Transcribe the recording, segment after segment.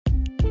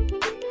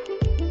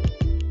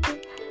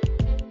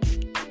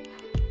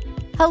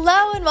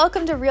Hello and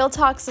welcome to Real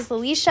Talks with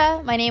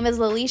Alicia. My name is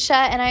Lalisha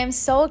and I am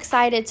so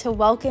excited to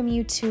welcome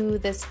you to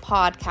this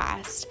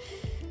podcast.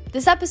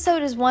 This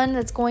episode is one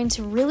that's going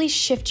to really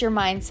shift your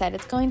mindset.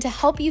 It's going to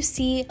help you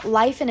see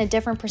life in a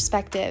different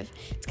perspective.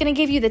 It's going to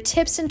give you the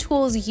tips and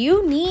tools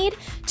you need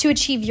to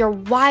achieve your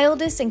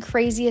wildest and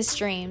craziest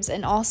dreams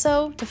and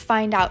also to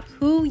find out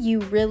who you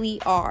really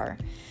are.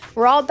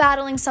 We're all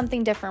battling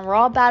something different. We're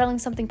all battling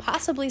something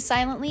possibly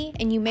silently,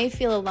 and you may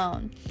feel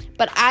alone.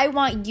 But I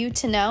want you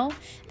to know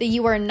that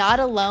you are not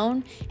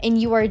alone and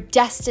you are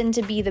destined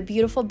to be the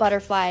beautiful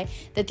butterfly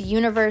that the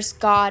universe,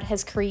 God,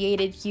 has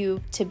created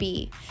you to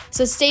be.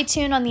 So stay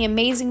tuned on the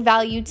amazing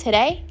value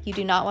today. You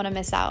do not want to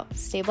miss out.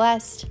 Stay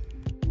blessed.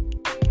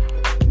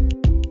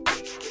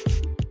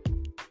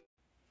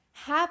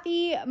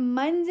 Happy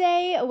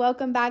Monday.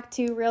 Welcome back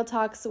to Real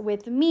Talks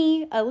with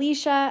me,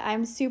 Alicia.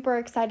 I'm super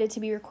excited to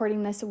be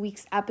recording this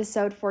week's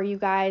episode for you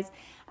guys.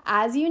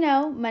 As you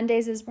know,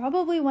 Mondays is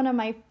probably one of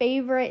my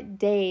favorite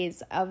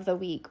days of the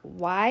week.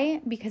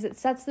 Why? Because it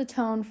sets the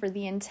tone for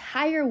the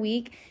entire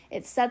week.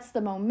 It sets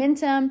the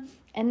momentum,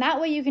 and that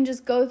way you can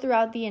just go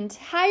throughout the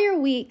entire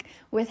week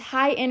with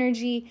high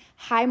energy,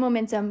 high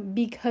momentum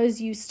because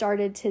you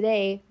started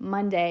today,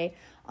 Monday,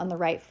 on the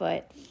right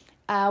foot.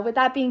 With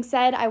that being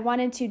said, I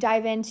wanted to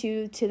dive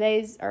into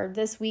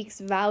this week's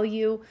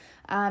value.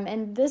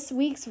 And this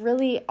week's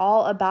really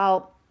all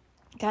about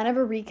kind of a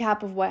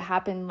recap of what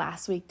happened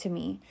last week to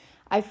me.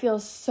 I feel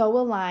so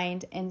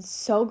aligned and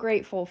so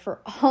grateful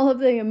for all of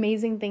the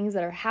amazing things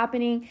that are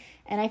happening.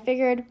 And I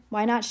figured,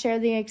 why not share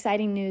the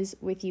exciting news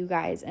with you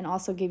guys and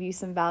also give you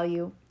some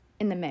value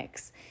in the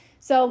mix.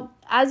 So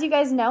as you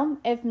guys know,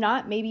 if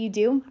not, maybe you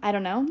do, I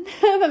don't know,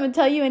 I'm going to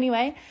tell you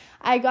anyway.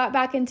 I got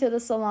back into the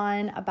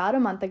salon about a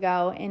month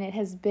ago and it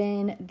has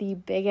been the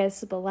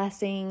biggest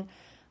blessing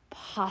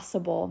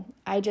possible.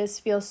 I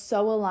just feel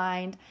so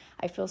aligned.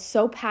 I feel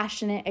so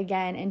passionate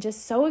again and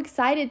just so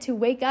excited to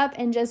wake up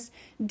and just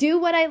do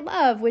what I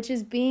love, which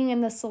is being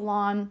in the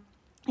salon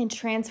and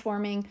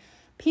transforming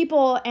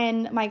people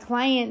and my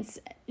clients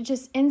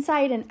just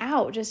inside and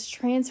out, just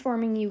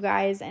transforming you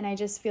guys. And I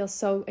just feel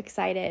so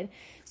excited.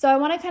 So I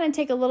want to kind of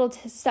take a little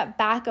step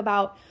back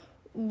about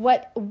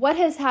what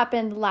has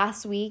happened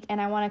last week. And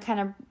I want to kind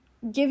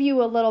of give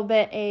you a little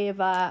bit of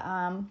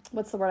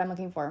what's the word I'm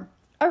looking for?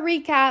 A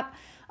recap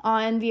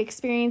on the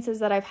experiences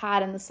that I've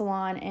had in the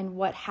salon and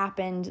what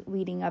happened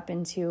leading up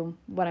into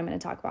what I'm going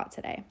to talk about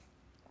today.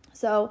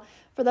 So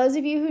for those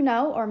of you who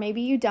know, or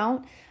maybe you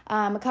don't,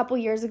 a couple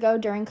years ago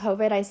during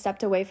COVID, I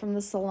stepped away from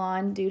the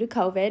salon due to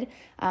COVID.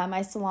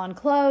 My salon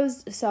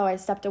closed, so I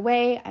stepped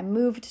away. I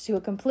moved to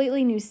a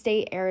completely new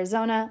state,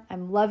 Arizona.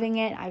 I'm loving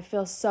it. I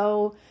feel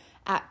so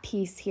at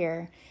peace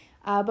here.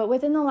 But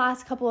within the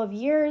last couple of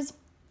years,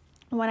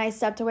 when I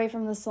stepped away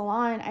from the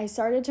salon, I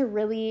started to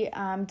really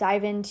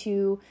dive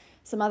into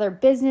some other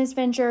business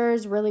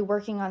ventures, really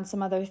working on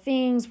some other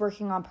things,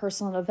 working on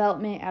personal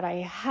development at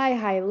a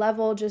high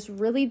level, just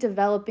really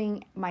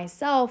developing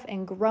myself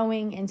and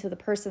growing into the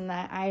person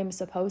that I am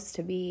supposed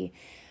to be.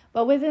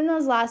 But within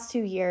those last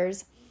 2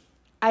 years,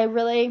 I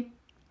really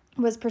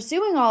was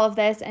pursuing all of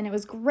this and it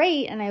was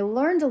great and I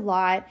learned a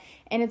lot,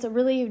 and it's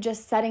really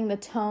just setting the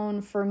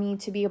tone for me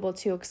to be able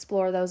to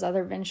explore those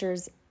other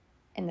ventures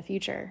in the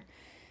future.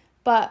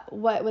 But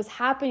what was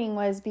happening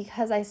was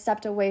because I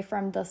stepped away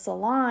from the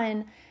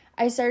salon,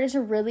 I started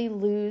to really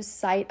lose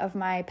sight of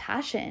my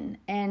passion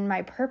and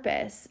my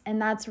purpose. And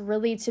that's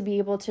really to be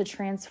able to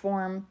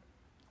transform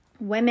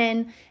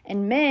women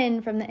and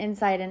men from the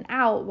inside and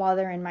out while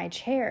they're in my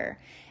chair.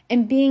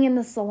 And being in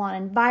the salon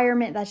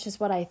environment, that's just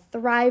what I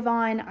thrive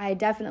on. I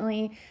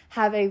definitely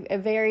have a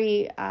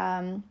very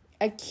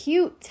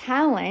acute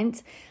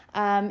talent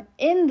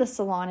in the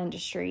salon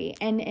industry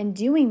and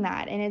doing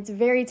that. And it's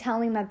very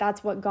telling that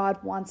that's what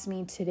God wants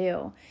me to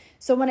do.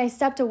 So when I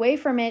stepped away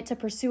from it to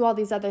pursue all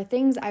these other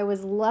things, I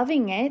was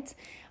loving it,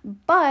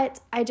 but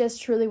I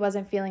just truly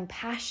wasn't feeling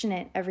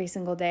passionate every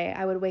single day.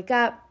 I would wake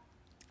up,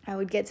 I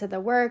would get to the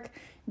work,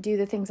 do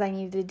the things I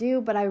needed to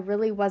do, but I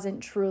really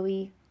wasn't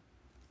truly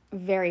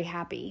very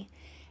happy.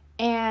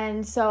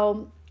 And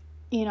so,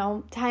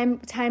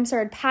 time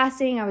started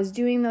passing. I was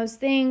doing those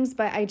things,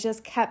 but I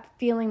just kept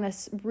feeling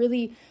this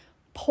really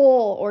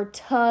pull or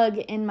tug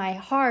in my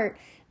heart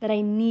that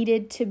I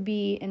needed to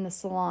be in the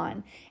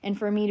salon and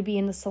for me to be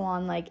in the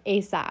salon like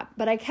ASAP.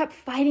 But I kept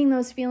fighting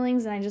those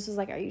feelings and I just was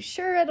like, are you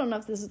sure? I don't know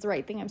if this is the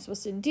right thing I'm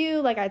supposed to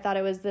do. Like I thought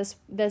it was this,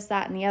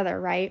 that, and the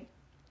other, right?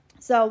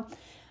 So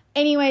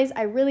anyways,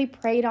 I really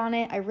prayed on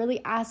it. I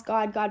really asked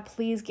God,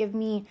 please give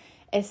me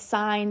a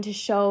sign to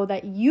show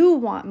that you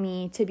want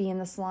me to be in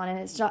the salon.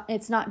 And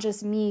it's not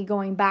just me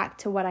going back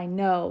to what I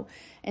know.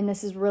 And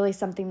this is really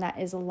something that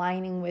is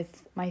aligning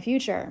with my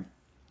future.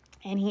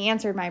 And he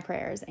answered my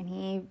prayers and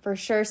he for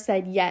sure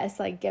said, yes,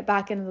 like get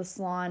back into the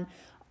salon.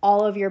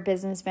 All of your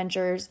business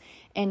ventures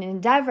and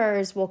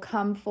endeavors will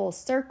come full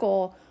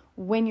circle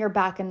when you're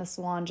back in the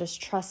salon.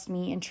 Just trust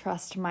me and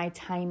trust my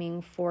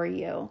timing for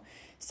you.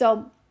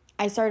 So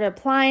I started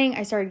applying.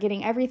 I started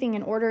getting everything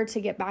in order to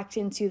get back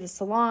into the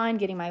salon,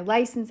 getting my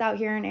license out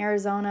here in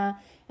Arizona,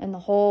 and the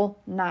whole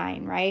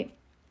 9, right?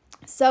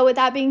 So with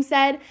that being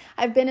said,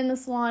 I've been in the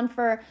salon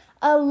for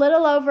a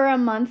little over a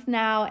month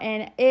now,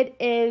 and it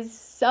is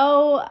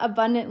so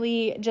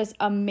abundantly just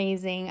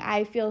amazing.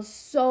 I feel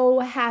so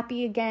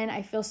happy again.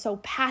 I feel so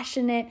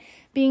passionate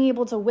being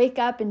able to wake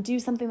up and do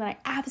something that I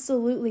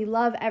absolutely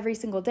love every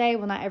single day.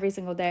 Well, not every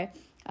single day.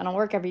 I don't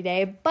work every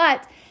day,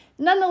 but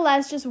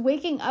nonetheless, just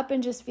waking up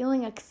and just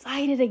feeling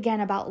excited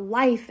again about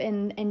life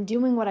and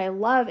doing what I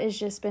love has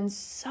just been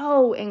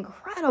so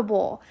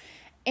incredible.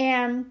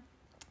 And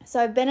so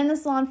I've been in the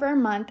salon for a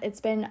month.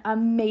 It's been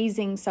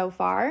amazing so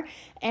far.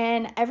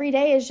 And every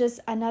day is just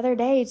another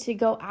day to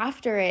go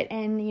after it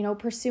and,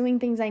 pursuing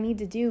things I need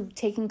to do,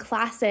 taking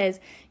classes,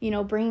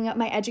 bringing up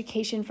my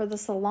education for the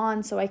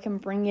salon so I can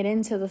bring it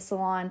into the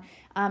salon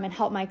and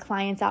help my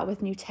clients out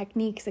with new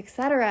techniques,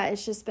 etc.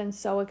 It's just been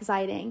so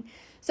exciting.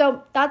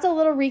 So that's a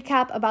little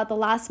recap about the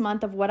last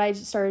month of what I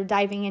started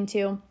diving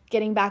into,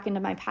 getting back into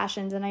my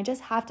passions. And I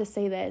just have to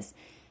say this,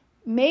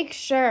 make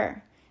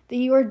sure that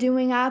you are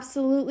doing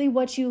absolutely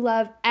what you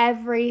love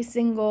every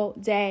single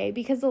day.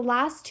 Because the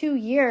last 2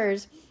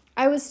 years,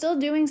 I was still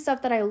doing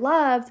stuff that I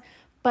loved,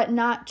 but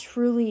not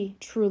truly,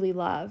 truly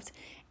loved.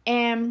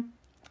 And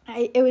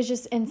it was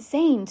just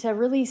insane to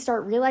really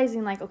start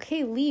realizing like,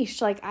 okay,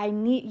 Leash, like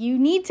you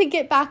need to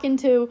get back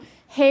into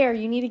hair.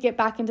 You need to get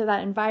back into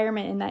that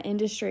environment in that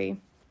industry.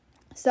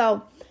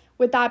 So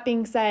with that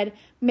being said,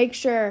 make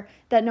sure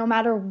that no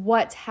matter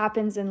what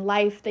happens in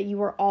life, that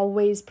you are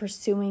always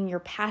pursuing your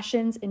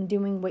passions and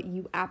doing what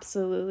you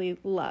absolutely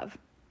love.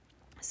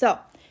 So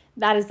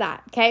that is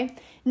that, okay?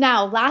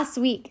 Now, last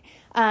week,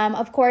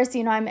 of course,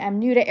 I'm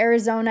new to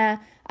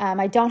Arizona.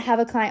 I don't have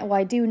a client. Well,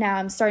 I do now.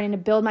 I'm starting to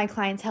build my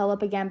clientele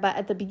up again. But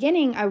at the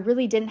beginning, I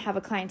really didn't have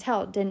a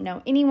clientele. Didn't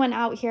know anyone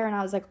out here. And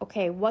I was like,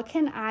 okay, what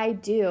can I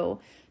do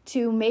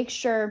to make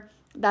sure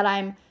that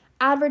I'm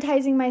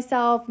advertising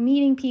myself,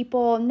 meeting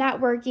people,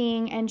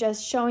 networking, and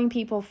just showing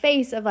people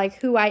face of like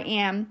who I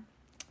am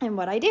and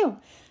what I do.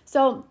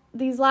 So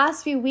these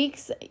last few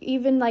weeks,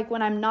 even like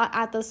when I'm not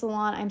at the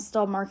salon, I'm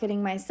still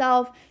marketing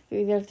myself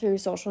either through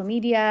social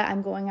media.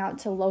 I'm going out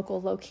to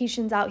local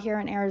locations out here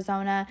in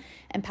Arizona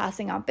and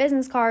passing out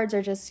business cards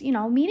or just,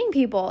 meeting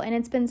people. And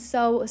it's been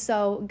so,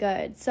 so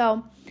good.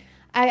 So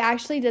I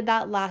actually did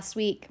that last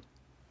week.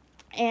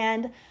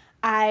 And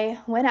I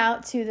went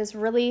out to this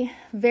really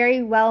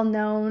very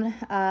well-known,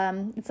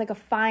 it's like a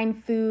fine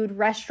food,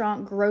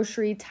 restaurant,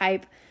 grocery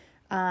type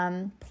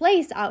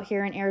place out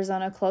here in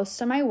Arizona close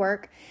to my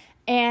work.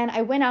 And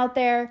I went out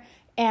there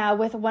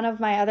with one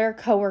of my other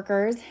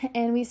coworkers,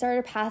 and we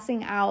started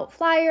passing out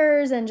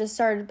flyers and just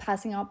started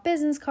passing out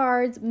business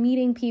cards,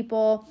 meeting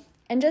people,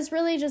 and just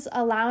really just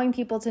allowing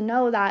people to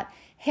know that,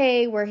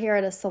 hey, we're here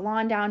at a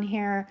salon down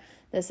here.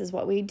 This is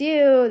what we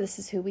do. This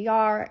is who we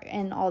are,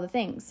 and all the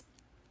things.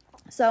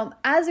 So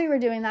as we were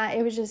doing that,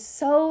 it was just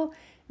so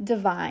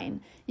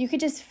divine. You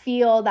could just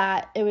feel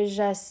that it was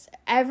just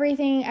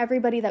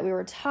everybody that we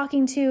were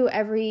talking to,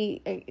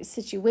 every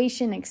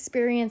situation,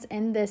 experience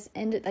in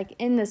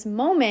this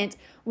moment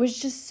was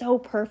just so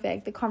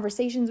perfect. The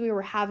conversations we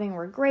were having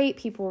were great.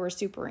 People were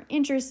super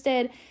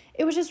interested.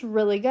 It was just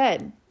really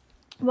good.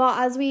 Well,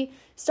 as we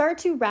start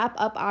to wrap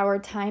up our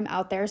time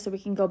out there so we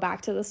can go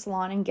back to the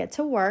salon and get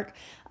to work,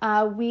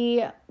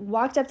 we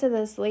walked up to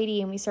this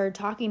lady and we started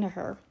talking to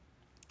her.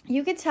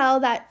 You could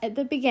tell that at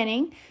the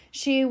beginning,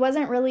 she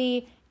wasn't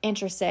really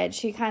interested.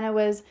 She kind of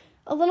was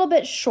a little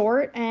bit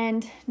short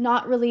and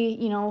not really,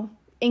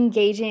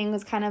 engaging,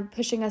 was kind of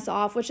pushing us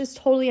off, which is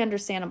totally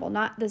understandable.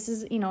 Not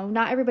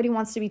everybody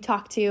wants to be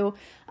talked to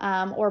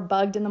or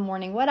bugged in the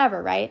morning,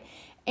 whatever, right?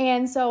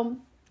 And so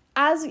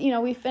as,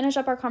 we finished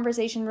up our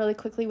conversation really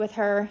quickly with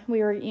her, we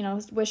were,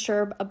 wished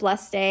her a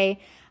blessed day.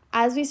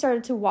 As we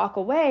started to walk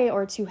away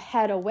or to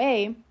head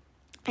away,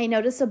 I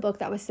noticed a book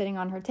that was sitting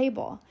on her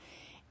table.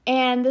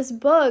 And this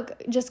book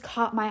just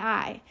caught my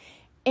eye.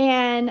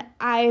 And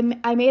I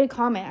made a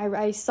comment.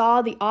 I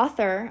saw the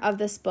author of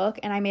this book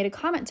and I made a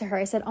comment to her.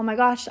 I said, oh my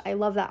gosh, I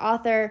love that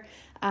author.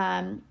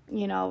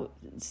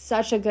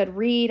 Such a good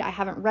read. I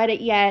haven't read it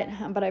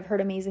yet, but I've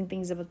heard amazing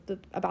things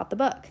about the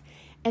book.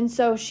 And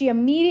so she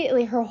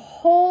immediately, her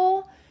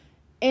whole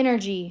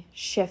energy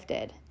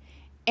shifted.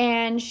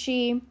 And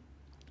she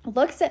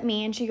looks at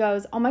me and she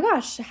goes, oh my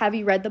gosh, have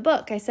you read the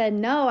book? I said,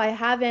 no, I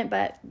haven't,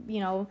 but,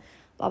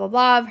 blah, blah,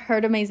 blah. I've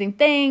heard amazing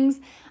things,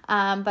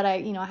 but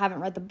I haven't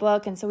read the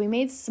book. And so we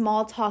made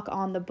small talk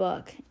on the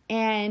book.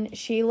 And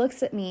she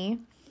looks at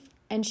me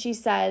and she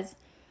says,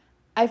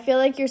 I feel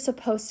like you're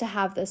supposed to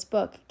have this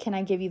book. Can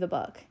I give you the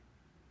book?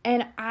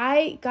 And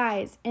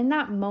guys, in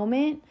that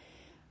moment,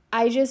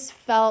 I just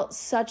felt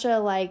such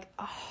a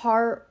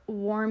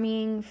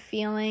heartwarming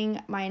feeling.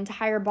 My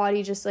entire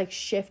body just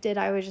shifted.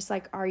 I was just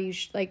like, are you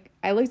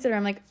I looked at her.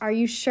 I'm like, are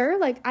you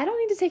sure? I don't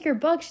need to take your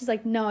book. She's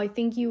like, no, I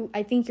think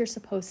you're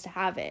supposed to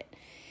have it.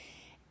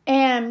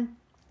 And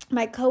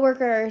my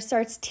coworker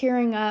starts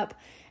tearing up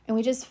and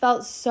we just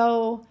felt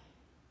so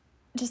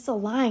just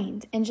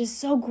aligned and just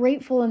so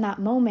grateful in that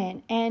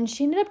moment. And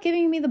she ended up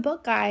giving me the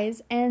book,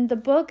 guys. And the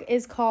book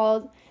is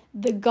called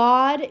The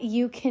God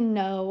You Can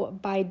Know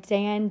by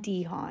Dan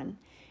Dehan.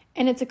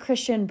 And it's a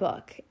Christian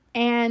book.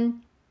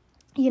 And,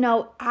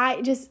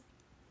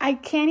 I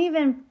can't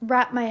even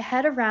wrap my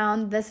head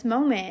around this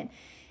moment.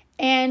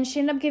 And she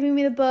ended up giving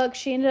me the book.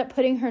 She ended up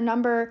putting her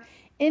number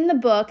in the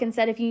book and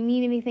said, if you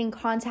need anything,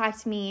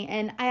 contact me.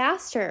 And I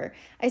asked her,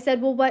 I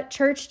said, well, what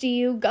church do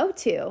you go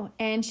to?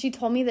 And she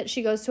told me that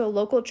she goes to a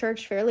local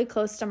church fairly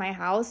close to my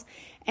house.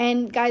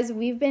 And guys,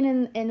 we've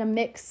been in a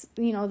mix,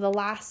 the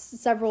last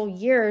several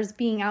years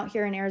being out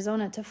here in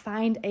Arizona to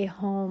find a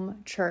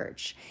home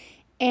church.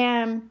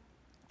 And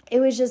it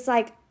was just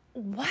like,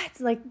 what?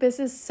 Like, this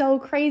is so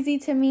crazy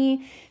to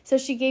me. So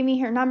she gave me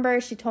her number.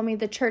 She told me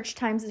the church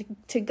times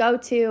to go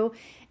to.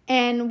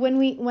 And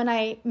when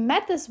I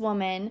met this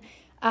woman,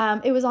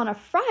 it was on a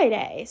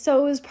Friday. So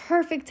it was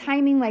perfect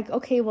timing. Like,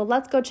 okay, well,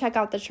 let's go check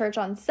out the church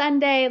on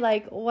Sunday,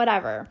 like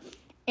whatever.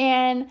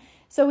 And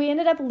so we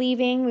ended up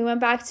leaving. We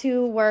went back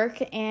to work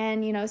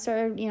and,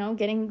 started,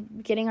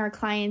 getting our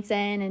clients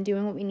in and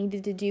doing what we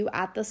needed to do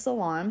at the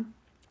salon.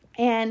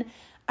 And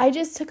I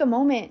just took a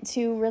moment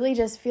to really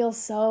just feel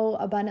so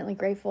abundantly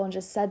grateful and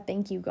just said,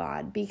 thank you,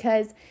 God,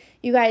 because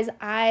you guys,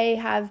 I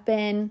have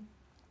been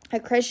a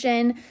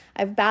Christian.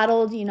 I've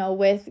battled,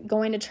 with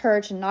going to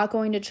church and not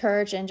going to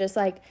church and just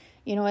like,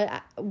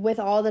 with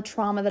all the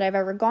trauma that I've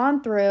ever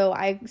gone through,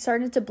 I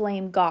started to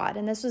blame God.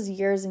 And this was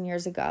years and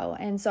years ago.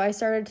 And so I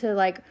started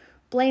to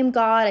blame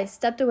God. I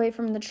stepped away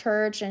from the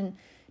church and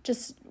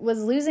just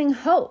was losing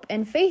hope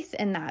and faith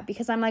in that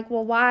because I'm like,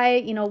 well, why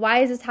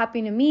is this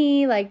happening to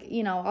me?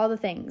 All the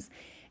things.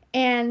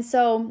 And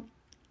so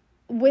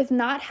with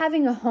not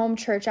having a home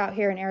church out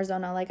here in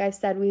Arizona, like I've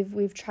said,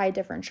 we've tried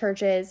different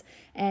churches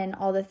and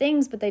all the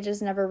things, but they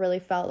just never really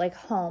felt like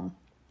home.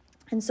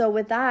 And so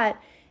with that,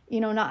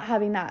 not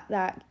having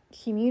that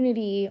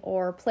community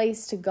or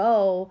place to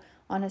go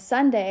on a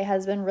Sunday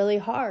has been really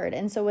hard.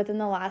 And so within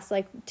the last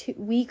 2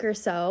 week or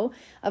so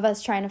of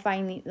us trying to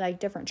find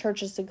different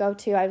churches to go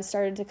to, I've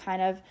started to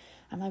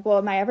I'm like, well,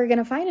 am I ever going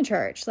to find a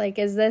church?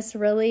 Is this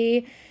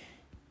really,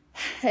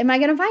 am I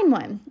going to find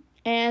one?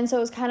 And so it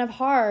was kind of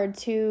hard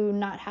to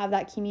not have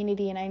that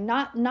community. And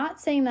I'm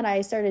not saying that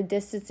I started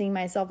distancing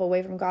myself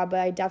away from God, but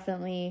I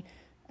definitely,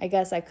 I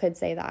guess I could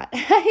say that.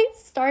 I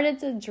started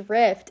to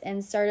drift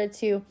and started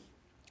to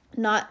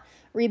not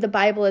read the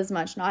Bible as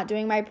much, not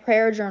doing my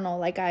prayer journal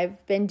like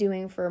I've been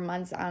doing for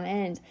months on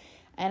end.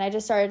 And I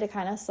just started to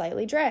kind of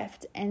slightly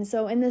drift. And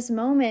so in this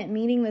moment,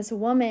 meeting this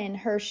woman,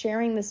 her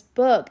sharing this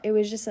book, it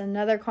was just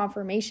another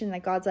confirmation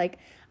that God's like,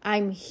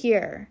 I'm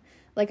here.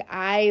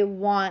 I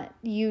want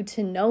you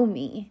to know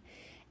me.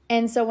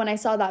 And so when I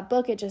saw that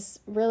book, it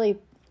just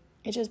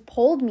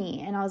pulled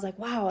me. And I was like,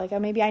 wow,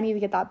 maybe I need to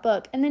get that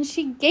book. And then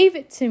she gave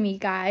it to me,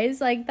 guys.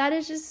 That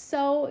is just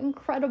so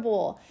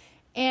incredible.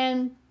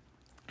 And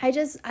I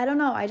don't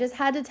know. I just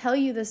had to tell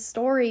you this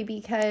story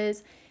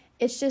because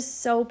it's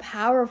just so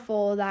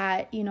powerful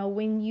that,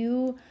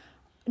 when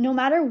no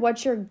matter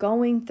what you're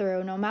going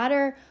through, no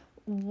matter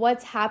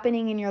what's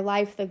happening in your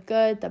life, the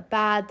good, the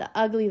bad, the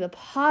ugly, the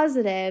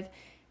positive,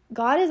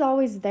 God is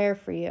always there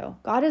for you.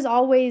 God is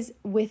always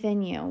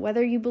within you.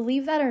 Whether you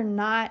believe that or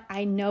not,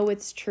 I know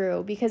it's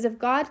true. Because if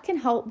God can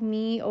help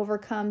me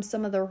overcome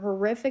some of the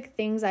horrific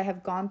things I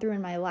have gone through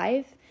in my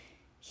life,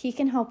 He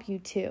can help you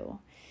too.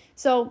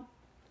 So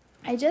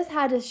I just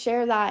had to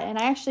share that. And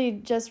I actually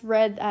just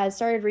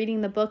started reading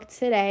the book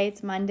today.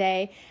 It's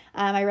Monday.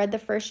 I read the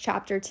first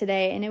chapter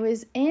today, and it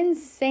was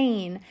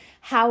insane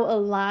how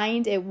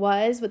aligned it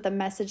was with the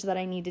message that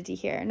I needed to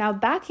hear. Now,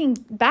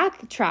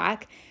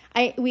 backtrack,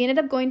 we ended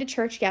up going to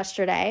church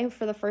yesterday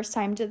for the first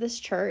time to this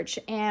church.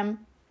 And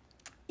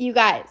you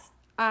guys,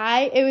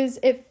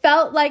 it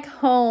felt like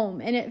home,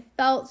 and it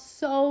felt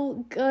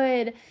so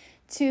good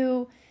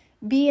to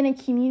be in a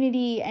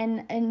community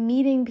and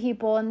meeting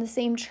people in the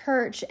same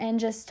church and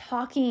just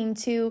talking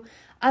to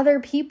other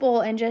people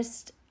and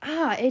just,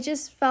 it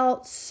just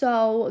felt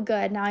so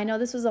good. Now, I know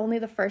this was only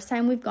the first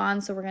time we've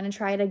gone, so we're going to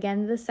try it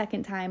again the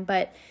second time,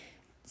 but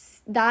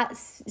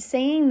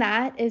saying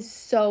that is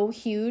so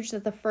huge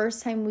that the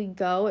first time we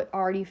go, it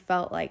already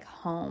felt like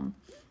home.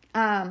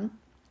 The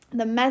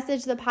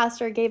message the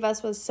pastor gave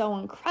us was so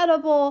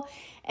incredible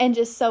and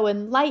just so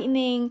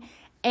enlightening.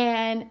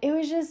 And it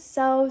was just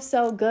so,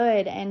 so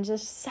good and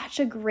just such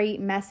a great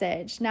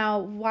message. Now,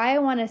 why I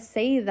want to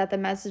say that the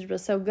message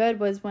was so good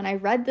was when I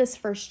read this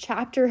first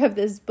chapter of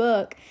this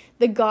book,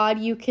 The God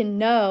You Can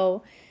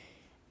Know,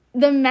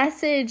 the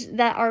message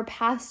that our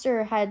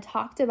pastor had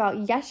talked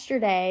about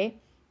yesterday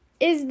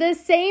is the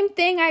same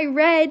thing I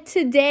read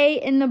today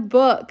in the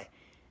book.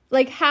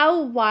 How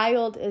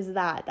wild is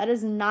that? That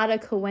is not a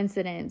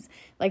coincidence.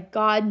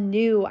 God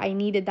knew I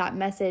needed that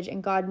message,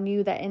 and God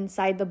knew that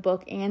inside the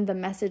book and the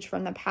message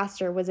from the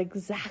pastor was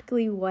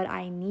exactly what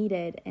I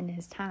needed in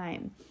His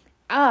time.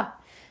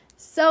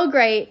 So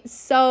great.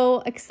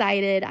 So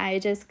excited. I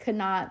just could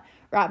not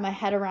wrap my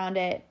head around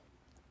it.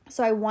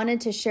 So I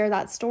wanted to share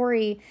that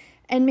story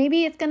And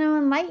maybe it's going to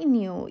enlighten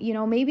you. You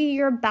know, maybe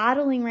you're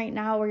battling right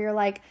now where you're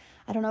like,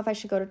 I don't know if I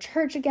should go to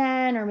church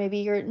again, or maybe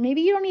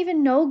you don't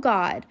even know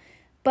God.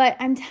 But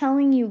I'm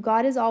telling you,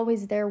 God is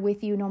always there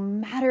with you no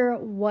matter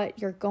what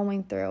you're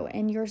going through.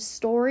 And your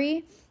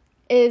story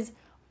is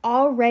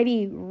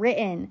already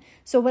written.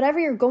 So whatever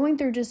you're going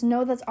through, just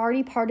know that's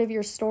already part of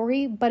your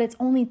story, but it's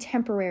only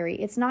temporary.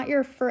 It's not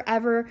your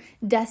forever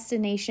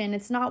destination.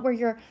 It's not where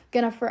you're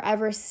going to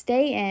forever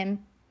stay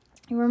in.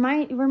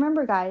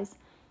 Remember, guys,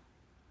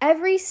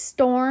 every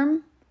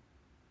storm,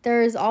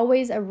 there is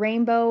always a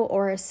rainbow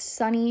or a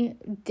sunny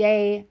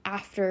day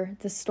after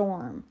the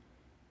storm.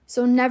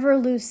 So never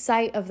lose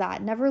sight of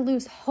that. Never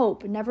lose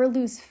hope. Never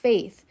lose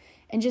faith.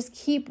 And just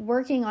keep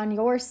working on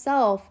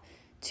yourself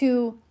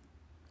to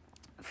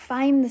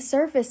find the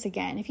surface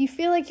again. If you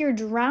feel like you're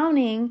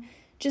drowning,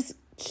 just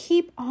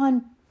keep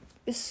on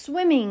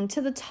swimming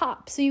to the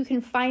top so you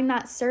can find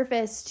that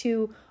surface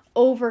to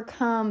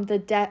overcome the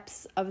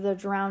depths of the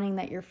drowning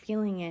that you're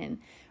feeling in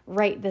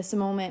right this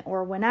moment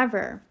or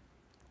whenever.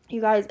 You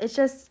guys, it's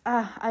just,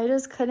 I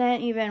just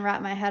couldn't even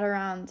wrap my head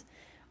around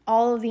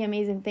all of the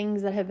amazing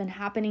things that have been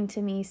happening to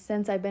me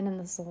since I've been in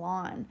the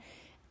salon.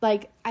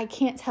 Like, I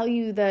can't tell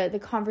you the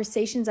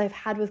conversations I've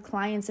had with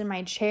clients in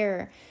my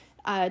chair,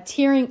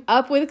 tearing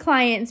up with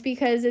clients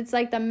because it's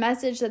like the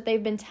message that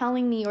they've been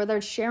telling me, or they're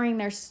sharing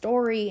their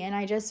story, and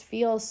I just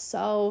feel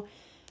so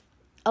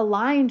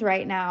aligned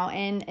right now.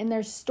 And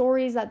there's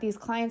stories that these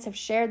clients have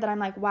shared that I'm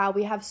like, wow,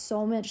 we have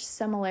so much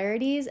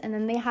similarities. And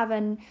then they have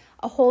a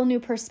whole new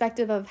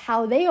perspective of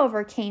how they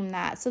overcame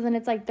that. So then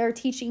it's like they're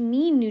teaching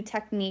me new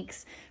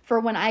techniques for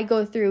when I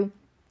go through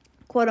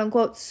quote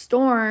unquote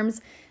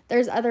storms.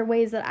 There's other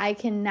ways that I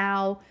can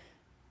now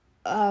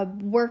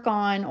work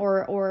on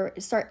or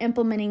start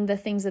implementing the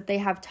things that they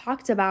have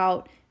talked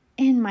about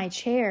in my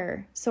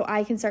chair so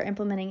I can start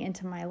implementing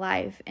into my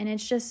life. And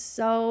it's just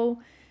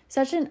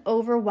such an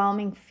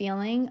overwhelming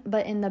feeling,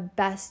 but in the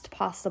best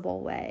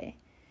possible way.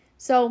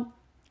 So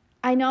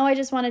I know I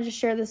just wanted to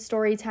share this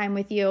story time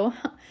with you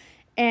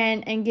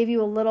and give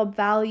you a little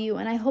value.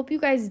 And I hope you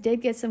guys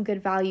did get some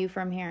good value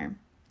from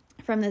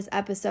this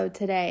episode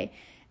today.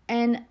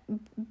 And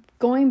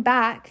going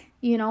back,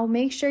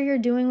 make sure you're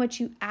doing what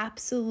you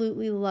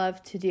absolutely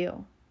love to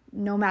do,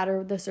 no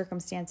matter the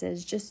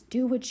circumstances. Just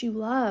do what you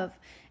love,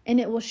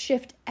 and it will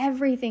shift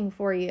everything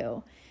for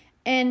you.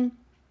 And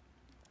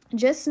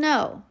just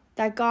know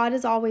that God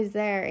is always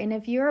there. And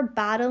if you're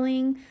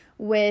battling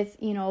with,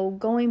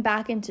 going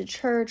back into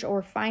church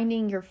or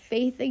finding your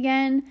faith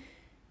again,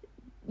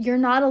 you're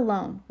not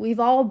alone. We've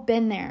all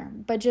been there,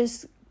 but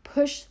just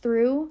push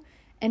through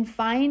and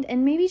find,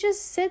 and maybe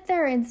just sit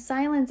there in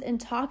silence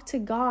and talk to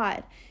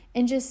God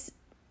and just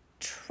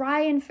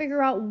try and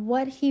figure out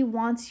what He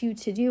wants you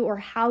to do, or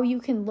how you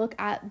can look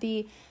at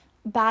the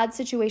bad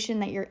situation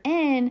that you're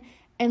in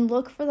and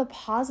look for the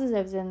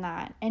positives in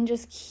that, and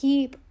just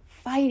keep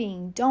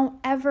fighting. Don't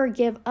ever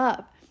give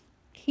up.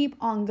 Keep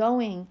on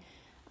going.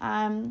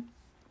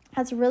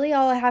 That's really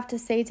all I have to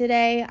say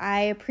today.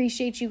 I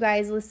appreciate you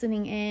guys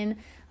listening in.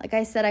 Like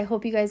I said, I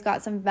hope you guys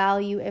got some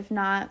value. If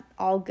not,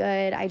 all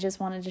good. I just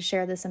wanted to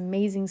share this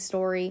amazing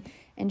story,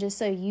 and just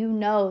so you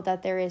know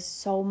that there is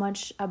so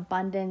much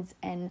abundance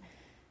and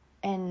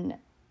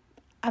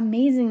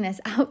amazingness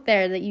out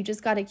there that you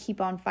just got to keep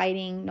on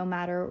fighting no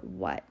matter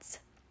what.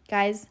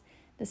 Guys,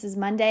 this is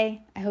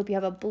Monday. I hope you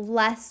have a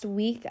blessed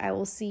week. I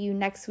will see you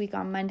next week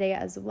on Monday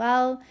as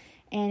well.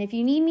 And if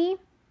you need me,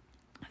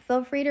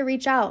 feel free to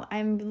reach out.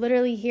 I'm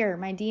literally here.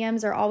 My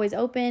DMs are always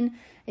open.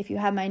 If you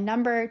have my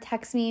number,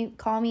 text me,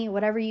 call me,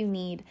 whatever you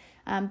need.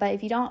 But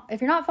if you're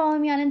not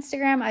following me on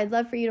Instagram, I'd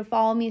love for you to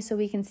follow me so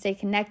we can stay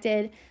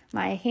connected.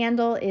 My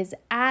handle is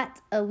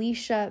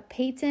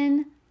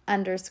 @AliciaPayton_.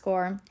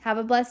 Have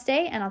a blessed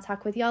day, and I'll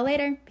talk with y'all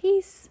later.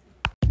 Peace.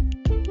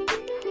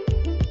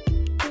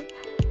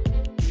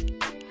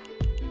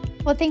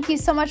 Well, thank you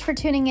so much for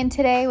tuning in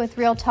today with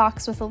Real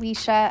Talks with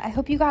Alicia. I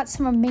hope you got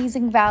some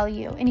amazing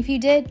value. And if you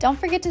did, don't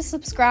forget to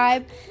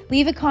subscribe,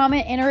 leave a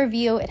comment and a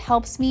review. It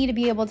helps me to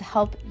be able to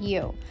help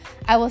you.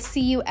 I will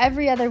see you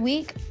every other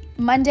week,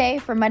 Monday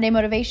for Monday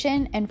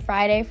Motivation and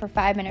Friday for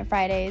 5-Minute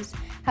Fridays.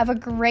 Have a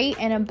great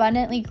and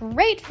abundantly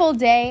grateful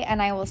day,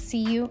 and I will see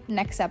you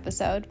next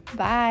episode.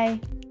 Bye.